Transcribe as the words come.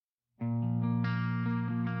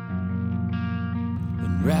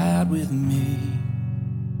ride with me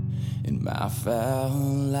in my foul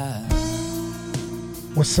life.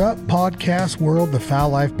 What's up, podcast world? The Foul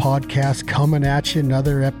Life Podcast coming at you.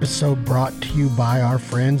 Another episode brought to you by our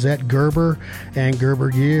friends at Gerber and Gerber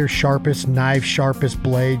Gear. Sharpest knife, sharpest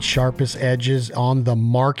blade, sharpest edges on the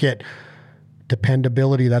market.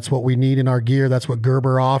 Dependability, that's what we need in our gear. That's what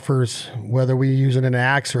Gerber offers, whether we're using an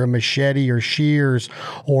axe or a machete or shears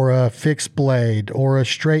or a fixed blade or a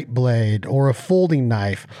straight blade or a folding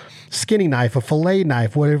knife, skinny knife, a fillet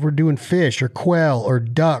knife, whatever we're doing, fish or quail or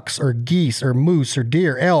ducks or geese or moose or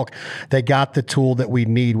deer, elk, they got the tool that we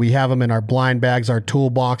need. We have them in our blind bags, our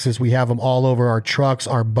toolboxes. We have them all over our trucks,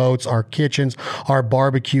 our boats, our kitchens, our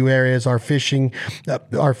barbecue areas, our fishing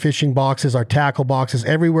boxes, our tackle boxes.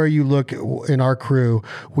 Everywhere you look in our crew,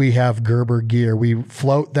 we have Gerber gear. We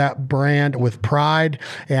float that brand with pride,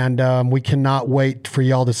 and we cannot wait for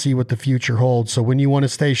y'all to see what the future holds. So when you want to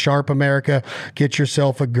stay sharp, America, get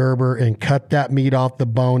yourself a Gerber and cut that meat off the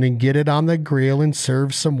bone and get it on the grill and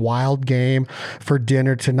serve some wild game for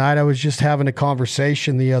dinner tonight. I was just having a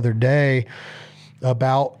conversation the other day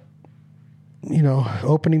about,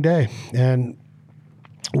 opening day and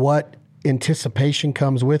what anticipation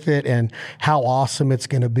comes with it and how awesome it's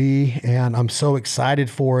going to be. And I'm so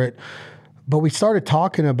excited for it. But we started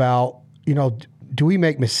talking about, do we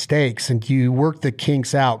make mistakes and do you work the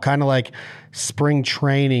kinks out? Kind of like spring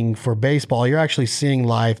training for baseball. You're actually seeing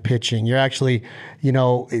live pitching. You're actually,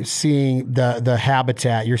 seeing the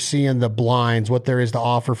habitat. You're seeing the blinds, what there is to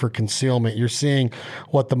offer for concealment. You're seeing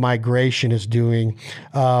what the migration is doing.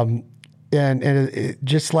 And it,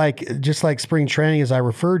 just like spring training, as I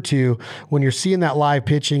referred to, when you're seeing that live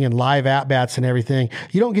pitching and live at-bats and everything,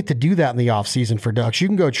 you don't get to do that in the off season for ducks. You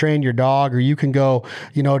can go train your dog, or you can go,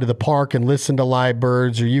 to the park and listen to live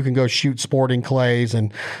birds, or you can go shoot sporting clays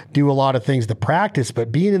and do a lot of things to practice.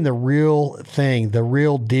 But being in the real thing, the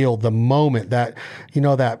real deal, the moment that,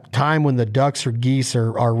 that time when the ducks or geese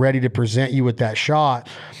are ready to present you with that shot,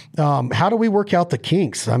 how do we work out the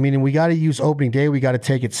kinks? I mean, we got to use opening day. We got to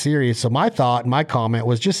take it serious. So my thought and my comment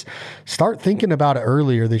was just start thinking about it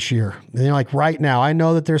earlier this year. Like right now, I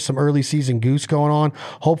know that there's some early season goose going on.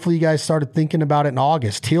 Hopefully you guys started thinking about it in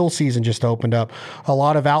August. Teal season just opened up. A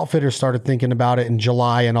lot of outfitters started thinking about it in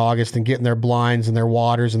July and August and getting their blinds and their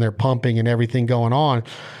waters and their pumping and everything going on.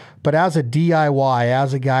 But as a DIY,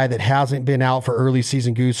 as a guy that hasn't been out for early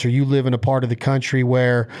season goose, or you live in a part of the country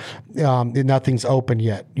where nothing's open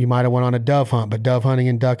yet, you might have went on a dove hunt, but dove hunting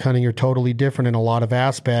and duck hunting are totally different in a lot of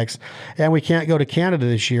aspects. And we can't go to Canada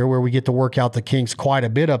this year where we get to work out the kinks quite a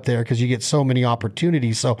bit up there because you get so many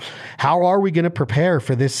opportunities. So how are we going to prepare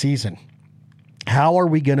for this season? How are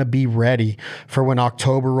we going to be ready for when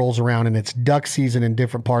October rolls around and it's duck season in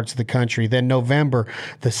different parts of the country? Then November,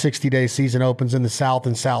 the 60-day season opens in the South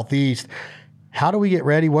and Southeast. How do we get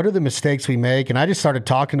ready? What are the mistakes we make? And I just started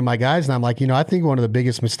talking to my guys, and I'm like, I think one of the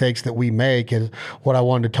biggest mistakes that we make is what I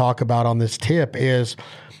wanted to talk about on this tip is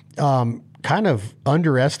kind of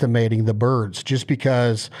underestimating the birds just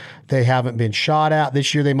because they haven't been shot at.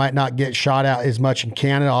 This year, they might not get shot at as much in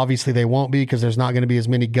Canada. Obviously, they won't be because there's not going to be as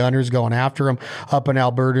many gunners going after them up in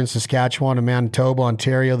Alberta and Saskatchewan and Manitoba,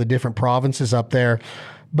 Ontario, the different provinces up there.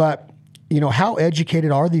 But how educated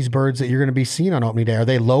are these birds that you're going to be seeing on opening day? Are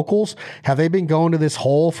they locals? Have they been going to this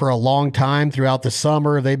hole for a long time throughout the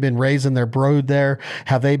summer? Have they been raising their brood there?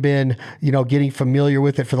 Have they been, getting familiar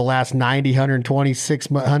with it for the last 90,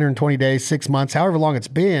 120 days, 6 months, however long it's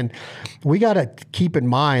been? We got to keep in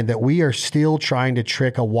mind that we are still trying to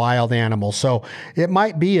trick a wild animal. So it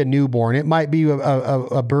might be a newborn. It might be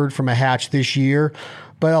a bird from a hatch this year,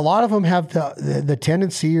 but a lot of them have the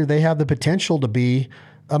tendency, or they have the potential to be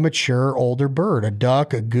a mature older bird, a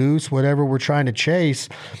duck, a goose, whatever we're trying to chase.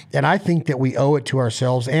 And I think that we owe it to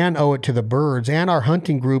ourselves and owe it to the birds and our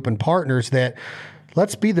hunting group and partners that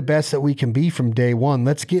let's be the best that we can be from day one.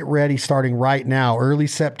 Let's get ready starting right now, early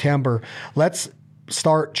September. Let's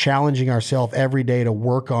start challenging ourselves every day to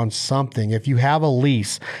work on something. If you have a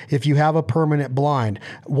lease, if you have a permanent blind,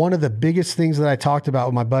 one of the biggest things that I talked about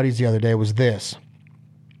with my buddies the other day was this: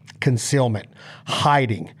 concealment,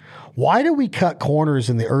 hiding. Why do we cut corners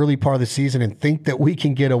in the early part of the season and think that we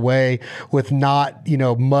can get away with not,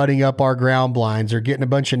 mudding up our ground blinds or getting a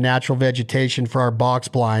bunch of natural vegetation for our box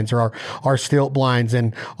blinds or our stilt blinds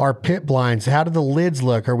and our pit blinds? How do the lids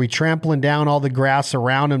look? Are we trampling down all the grass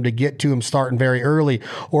around them to get to them starting very early?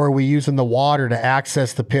 Or are we using the water to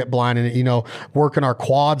access the pit blind and, working our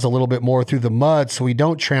quads a little bit more through the mud so we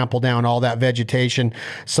don't trample down all that vegetation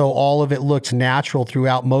so all of it looks natural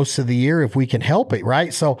throughout most of the year if we can help it,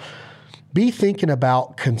 right? So be thinking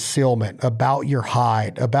about concealment, about your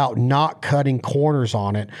hide, about not cutting corners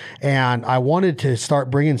on it. And I wanted to start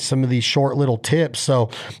bringing some of these short little tips so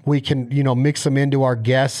we can, mix them into our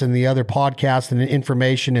guests and the other podcasts and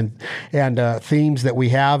information and themes that we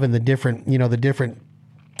have and the different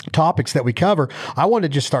topics that we cover. I want to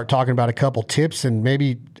just start talking about a couple tips and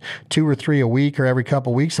maybe 2 or 3 a week or every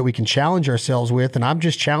couple of weeks that we can challenge ourselves with. And I'm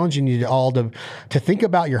just challenging you all to think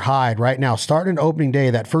about your hide right now. Starting opening day,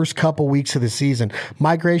 that first couple weeks of the season,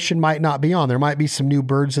 migration might not be on. There might be some new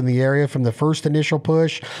birds in the area from the first initial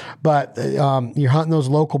push, but you're hunting those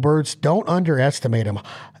local birds. Don't underestimate them.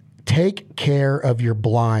 Take care of your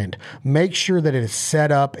blind. Make sure that it is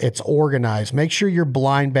set up, it's organized. Make sure your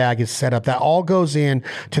blind bag is set up. That all goes in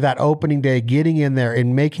to that opening day, getting in there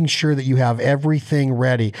and making sure that you have everything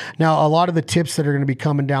ready. Now, a lot of the tips that are going to be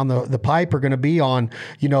coming down the pipe are going to be on,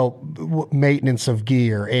 maintenance of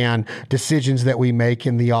gear and decisions that we make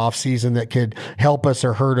in the off season that could help us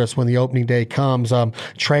or hurt us when the opening day comes.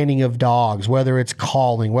 Training of dogs, whether it's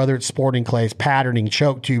calling, whether it's sporting clays, patterning,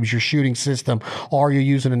 choke tubes, your shooting system, or you're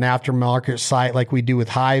using an aftermarket site like we do with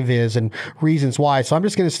High-Vis, and reasons why. So I'm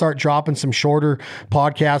just going to start dropping some shorter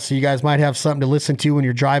podcasts so you guys might have something to listen to when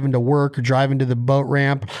you're driving to work or driving to the boat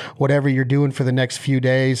ramp, whatever you're doing for the next few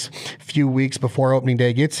days, few weeks before opening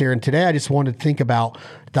day gets here. And today I just wanted to think about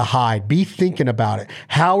the hide. Be thinking about it.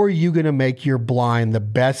 How are you going to make your blind the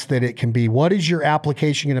best that it can be? What is your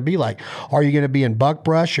application going to be like? Are you going to be in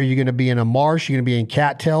buckbrush? Are you going to be in a marsh? Are you going to be in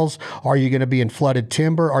cattails? Are you going to be in flooded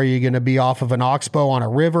timber? Are you going to be off of an oxbow on a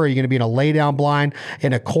river? Are you going to be in a laydown blind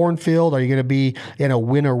in a cornfield? Are you going to be in a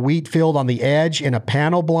winter wheat field on the edge in a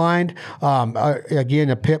panel blind? Again,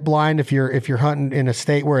 a pit blind if you're hunting in a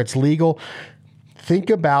state where it's legal. Think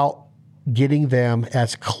about getting them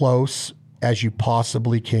as close as you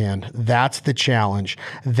possibly can. That's the challenge.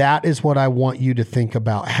 That is what I want you to think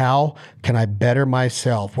about. How can I better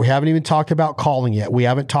myself? We haven't even talked about calling yet. We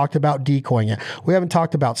haven't talked about decoying yet. We haven't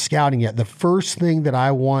talked about scouting yet. The first thing that I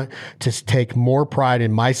want to take more pride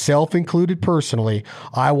in, myself included personally,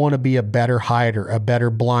 I want to be a better hider, a better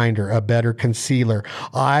blinder, a better concealer.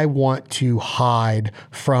 I want to hide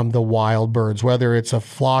from the wild birds, whether it's a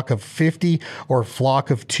flock of 50 or a flock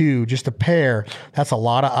of 2, just a pair. That's a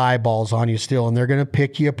lot of eyeballs on you still, and they're going to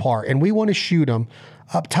pick you apart. And we want to shoot them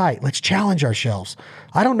up tight. Let's challenge ourselves.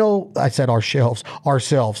 I don't know. I said ourselves.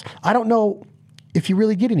 I don't know if you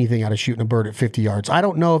really get anything out of shooting a bird at 50 yards. I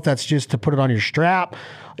don't know if that's just to put it on your strap.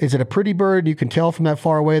 Is it a pretty bird? You can tell from that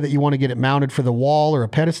far away that you want to get it mounted for the wall or a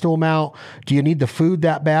pedestal mount. Do you need the food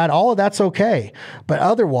that bad? All of that's okay. But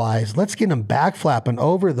otherwise, let's get them back flapping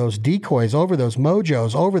over those decoys, over those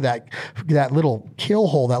mojos, over that little kill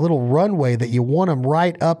hole, that little runway that you want them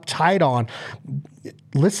right up tight on.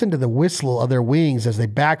 Listen to the whistle of their wings as they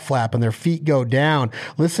back flap and their feet go down.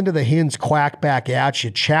 Listen to the hens quack back at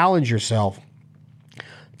you. Challenge yourself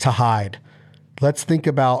to hide. Let's think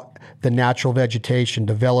about the natural vegetation,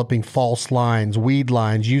 developing false lines, weed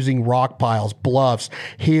lines, using rock piles, bluffs,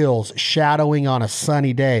 hills, shadowing on a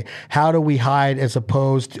sunny day. How do we hide as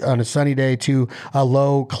opposed on a sunny day to a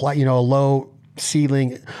low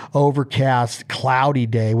ceiling, overcast, cloudy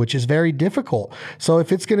day, which is very difficult. So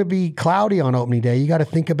if it's going to be cloudy on opening day, you got to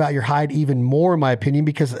think about your hide even more, in my opinion,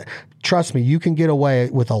 because trust me, you can get away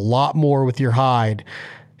with a lot more with your hide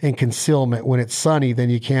and concealment when it's sunny than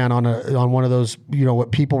you can on one of those,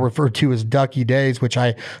 what people refer to as ducky days, which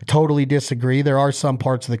I totally disagree. There are some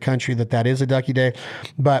parts of the country that is a ducky day,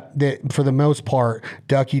 but for the most part,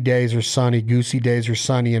 ducky days are sunny, goosey days are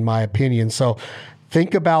sunny, in my opinion. So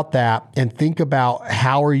think about that and think about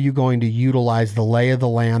how are you going to utilize the lay of the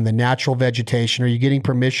land, the natural vegetation. Are you getting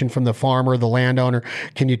permission from the farmer, the landowner?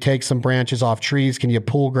 Can you take some branches off trees? Can you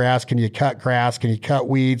pull grass? Can you cut grass? Can you cut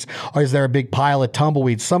weeds? Or is there a big pile of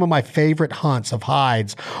tumbleweeds? Some of my favorite hunts of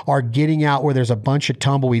hides are getting out where there's a bunch of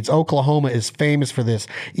tumbleweeds. Oklahoma is famous for this.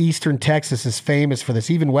 Eastern Texas is famous for this.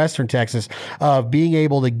 Even Western Texas, of being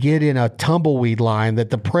able to get in a tumbleweed line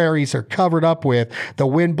that the prairies are covered up with. The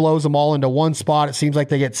wind blows them all into one spot. It seems like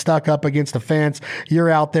they get stuck up against a fence.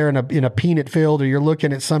 You're out there in a peanut field, or you're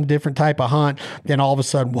looking at some different type of hunt, then all of a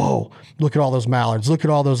sudden, whoa, look at all those mallards, look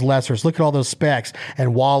at all those lessers, look at all those specks,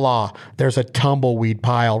 and voila, there's a tumbleweed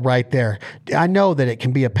pile right there. I know that it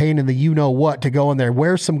can be a pain in the you-know-what to go in there.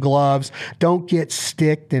 Wear some gloves. Don't get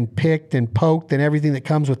sticked and picked and poked and everything that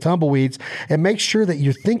comes with tumbleweeds, and make sure that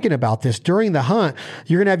you're thinking about this during the hunt.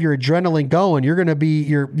 You're going to have your adrenaline going. You're going to be,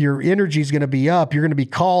 your energy is going to be up. You're going to be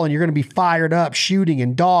calling. You're going to be fired up, shooting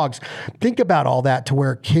and dogs. Think about all that to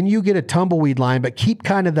where can you get a tumbleweed line, but keep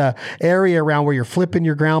kind of the area around where you're flipping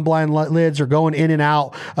your ground blind lids or going in and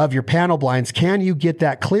out of your panel blinds. Can you get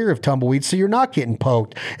that clear of tumbleweeds so you're not getting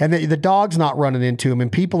poked and the dog's not running into them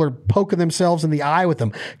and people are poking themselves in the eye with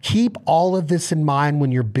them? Keep all of this in mind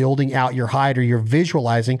when you're building out your hide or you're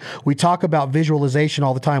visualizing. We talk about visualization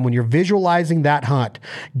all the time. When you're visualizing that hunt,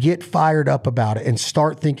 get fired up about it and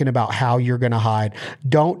start thinking about how you're going to hide.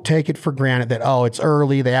 Don't take it for granted that, oh, it's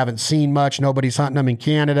early. They haven't seen much. Nobody's hunting them in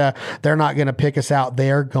Canada. They're not going to pick us out.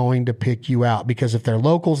 They're going to pick you out because if they're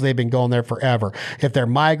locals, they've been going there forever. If they're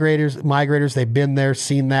migrators, they've been there,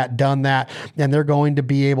 seen that, done that, and they're going to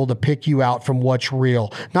be able to pick you out from what's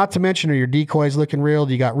real. Not to mention, are your decoys looking real?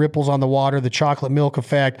 Do you got ripples on the water, the chocolate milk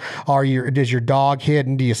effect? Is your dog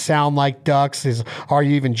hidden? Do you sound like ducks? Are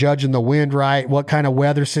you even judging the wind right? What kind of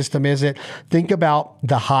weather system is it? Think about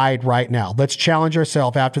the hide right now. Let's challenge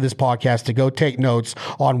ourselves after this podcast to go take notes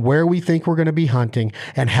on where we think we're going to be hunting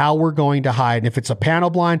and how we're going to hide. And if it's a panel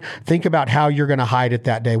blind, think about how you're going to hide it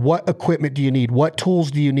that day. What equipment do you need? What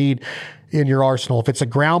tools do you need in your arsenal? If it's a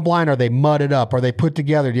ground blind, are they mudded up? Are they put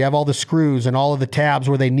together? Do you have all the screws and all of the tabs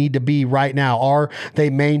where they need to be right now? Are they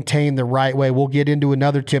maintained the right way? We'll get into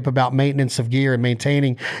another tip about maintenance of gear and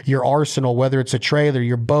maintaining your arsenal, whether it's a trailer,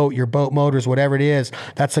 your boat motors, whatever it is.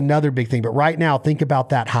 That's another big thing. But right now, think about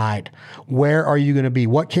that hide. Where are you going to be?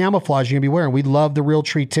 What camouflage are you going to be wearing? We love the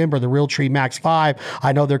Realtree Timber, the Realtree Max 5.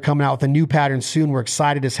 I know they're coming out with a new pattern soon. We're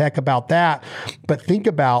excited as heck about that. But think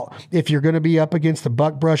about if you're going to be up against a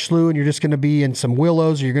buckbrush slough and you're just going to be in some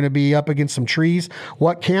willows, or you're going to be up against some trees,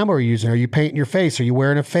 what camo are you using? Are you painting your face? Are you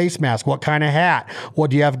wearing a face mask? What kind of hat?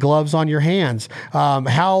 What do you have gloves on your hands?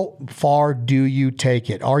 How far do you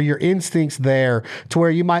take it? Are your instincts there to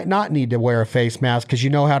where you might not need to wear a face mask because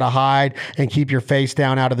you know how to hide and keep your face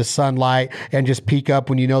down out of the sunlight and just peek up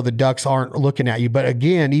when you know the ducks aren't looking at you? But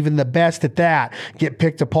again, even the best at that get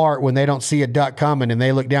picked apart when they don't see a duck coming and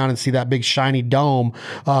they look down and see that big shiny dome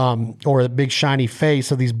or the big shiny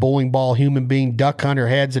face of these bowling ball human being duck hunter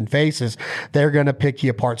heads and faces. They're going to pick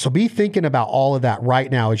you apart. So be thinking about all of that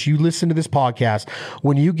right now as you listen to this podcast.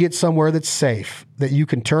 When you get somewhere that's safe, that you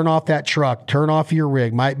can turn off that truck, turn off your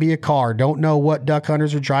rig, might be a car. Don't know what duck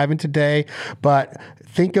hunters are driving today, but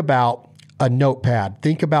think about a notepad.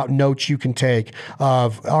 Think about notes you can take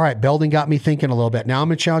of, all right, Belding got me thinking a little bit. Now I'm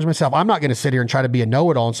going to challenge myself. I'm not going to sit here and try to be a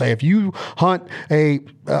know-it-all and say, if you hunt a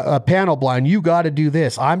panel blind, you got to do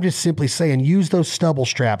this. I'm just simply saying, use those stubble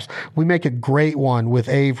straps. We make a great one with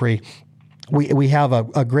Avery. We have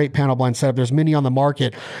a great panel blind setup. There's many on the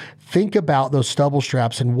market. Think about those stubble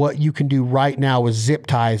straps and what you can do right now with zip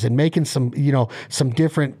ties and making some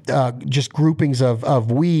different just groupings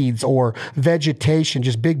of weeds or vegetation,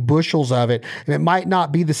 just big bushels of it. And it might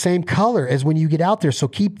not be the same color as when you get out there. So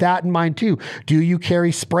keep that in mind too. Do you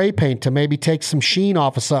carry spray paint to maybe take some sheen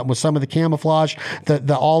off of something with some of the camouflage,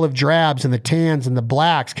 the olive drabs and the tans and the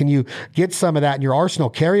blacks? Can you get some of that in your arsenal?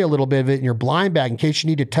 Carry a little bit of it in your blind bag in case you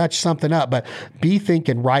need to touch something up. But be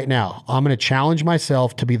thinking right now, I'm going to challenge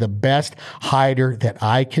myself to be the best hider that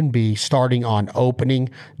I can be starting on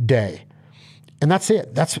opening day. And that's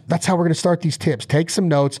it. That's how we're going to start these tips. Take some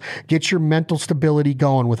notes, get your mental stability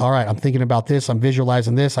going with, all right, I'm thinking about this. I'm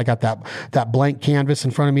visualizing this. I got that blank canvas in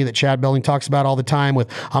front of me that Chad Belding talks about all the time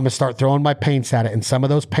with, I'm going to start throwing my paints at it. And some of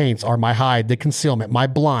those paints are my hide, the concealment, my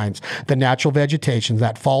blinds, the natural vegetation,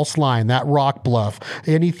 that false line, that rock bluff,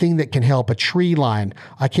 anything that can help, a tree line.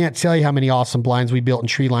 I can't tell you how many awesome blinds we built in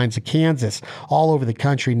tree lines of Kansas, all over the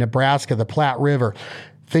country, Nebraska, the Platte River.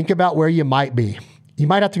 Think about where you might be. You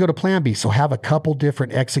might have to go to plan B. So have a couple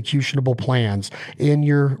different executionable plans in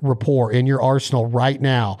your rapport, in your arsenal right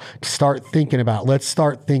now to start thinking about. Let's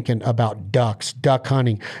start thinking about ducks, duck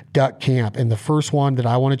hunting, duck camp. And the first one that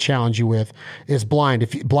I want to challenge you with is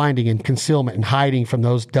blinding and concealment and hiding from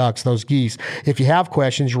those ducks, those geese. If you have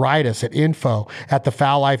questions, write us at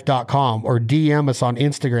info@thefowlife.com or DM us on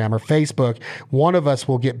Instagram or Facebook. One of us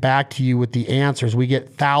will get back to you with the answers. We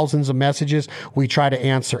get thousands of messages. We try to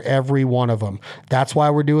answer every one of them. That's why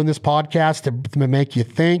we're doing this podcast, to make you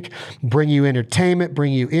think, bring you entertainment,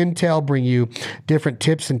 bring you intel, bring you different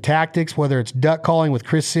tips and tactics, whether it's duck calling with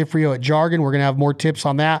Chris Cifrio at Jargon. We're going to have more tips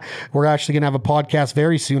on that. We're actually going to have a podcast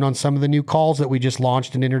very soon on some of the new calls that we just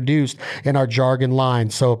launched and introduced in our Jargon line.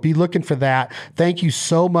 So be looking for that. Thank you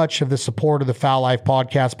so much for the support of the Fowl Life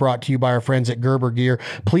podcast brought to you by our friends at Gerber Gear.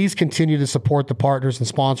 Please continue to support the partners and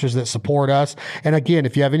sponsors that support us. And again,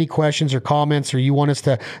 if you have any questions or comments or you want us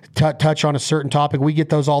to touch on a certain topic, topic. We get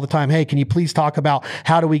those all the time. Hey, can you please talk about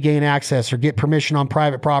how do we gain access or get permission on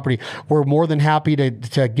private property? We're more than happy to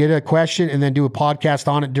get a question and then do a podcast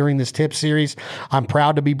on it during this tip series. I'm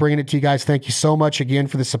proud to be bringing it to you guys. Thank you so much again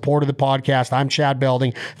for the support of the podcast. I'm Chad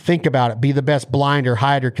Belding. Think about it. Be the best blinder,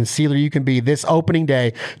 hider, concealer you can be this opening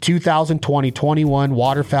day, 2020-21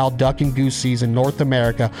 waterfowl, duck, and goose season, North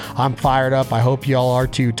America. I'm fired up. I hope y'all are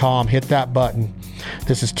too. Tom, hit that button.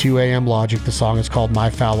 This is 2 a.m. Logic. The song is called My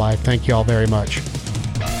Foul Life. Thank you all very much.